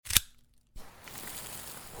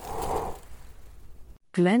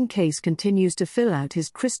Glen Case continues to fill out his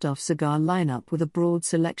Christoph cigar lineup with a broad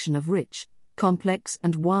selection of rich, complex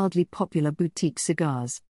and wildly popular boutique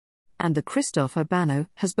cigars. And the Christoph Habano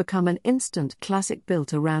has become an instant classic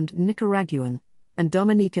built around Nicaraguan and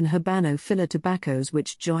Dominican Habano filler tobaccos,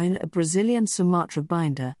 which join a Brazilian Sumatra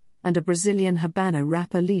binder and a Brazilian Habano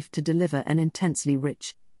wrapper leaf to deliver an intensely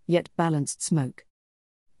rich, yet balanced smoke.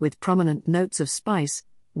 With prominent notes of spice,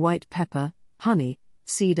 white pepper, honey,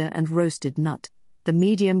 cedar and roasted nut, the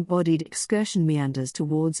medium-bodied excursion meanders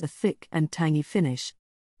towards a thick and tangy finish.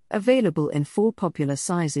 Available in 4 popular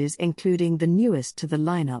sizes including the newest to the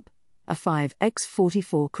lineup, a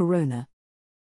 5x44 Corona,